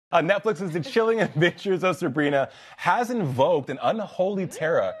Netflix's The Chilling Adventures of Sabrina has invoked an unholy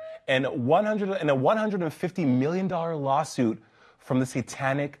terror and a $150 million lawsuit from the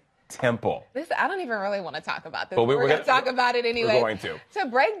Satanic Temple. I don't even really want to talk about this. But we're going to talk about it anyway. We're going to. To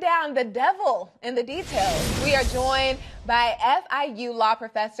break down the devil in the details, we are joined by FIU law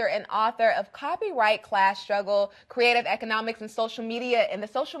professor and author of Copyright Class Struggle, Creative Economics and Social Media in the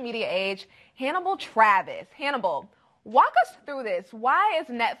Social Media Age, Hannibal Travis. Hannibal, walk us through this. Why is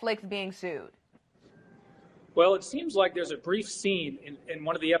Netflix being sued? Well, it seems like there's a brief scene in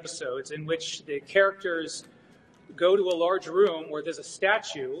one of the episodes in which the characters go to a large room where there's a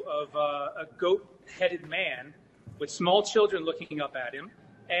statue of a goat-headed man with small children looking up at him,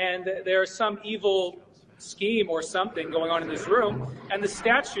 and there's some evil scheme or something going on in this room, and the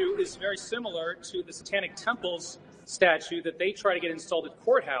statue is very similar to the Satanic Temple's statue that they try to get installed at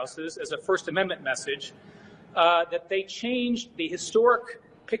courthouses as a First Amendment message, that they changed the historic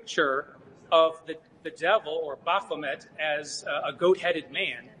picture of the devil, or Baphomet, as a goat-headed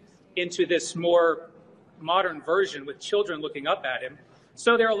man into this more modern version with children looking up at him.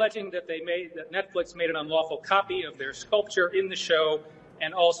 So they're alleging that Netflix made an unlawful copy of their sculpture in the show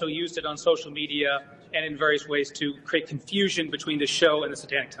and also used it on social media and in various ways to create confusion between the show and the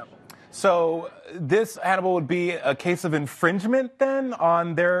Satanic Temple. So this, Hannibal, would be a case of infringement then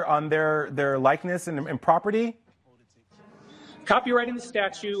on their likeness and property? Copyrighting the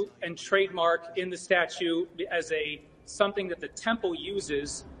statue and trademark in the statue as something that the temple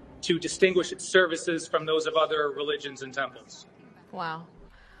uses to distinguish its services from those of other religions and temples. Wow.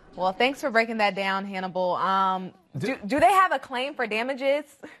 Well, thanks for breaking that down, Hannibal. Do they have a claim for damages?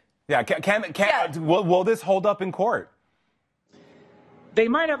 Yeah. Will this hold up in court? They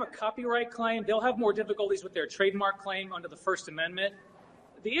might have a copyright claim. They'll have more difficulties with their trademark claim under the First Amendment.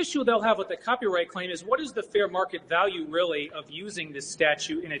 The issue they'll have with the copyright claim is, what is the fair market value, really, of using this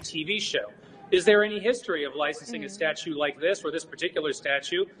statue in a TV show? Is there any history of licensing a statue like this, or this particular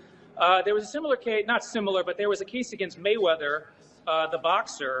statue? There was a similar case, not similar, but there was a case against Mayweather, the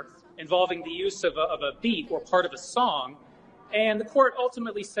boxer, involving the use of a beat or part of a song. And the court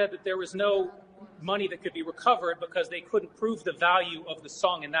ultimately said that there was no money that could be recovered because they couldn't prove the value of the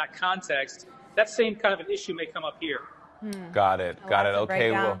song in that context. That same kind of an issue may come up here. Got it.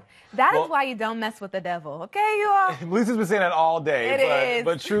 Okay, well. That is why you don't mess with the devil, okay, you all? Lisa's been saying that all day.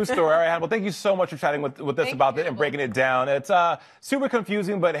 But true story. All right, Hannibal, thank you so much for chatting with us about it and breaking it down. It's super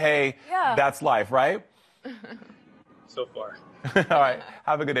confusing, but hey, that's life, right? So far. All right.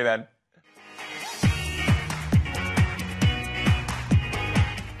 Have a good day, man.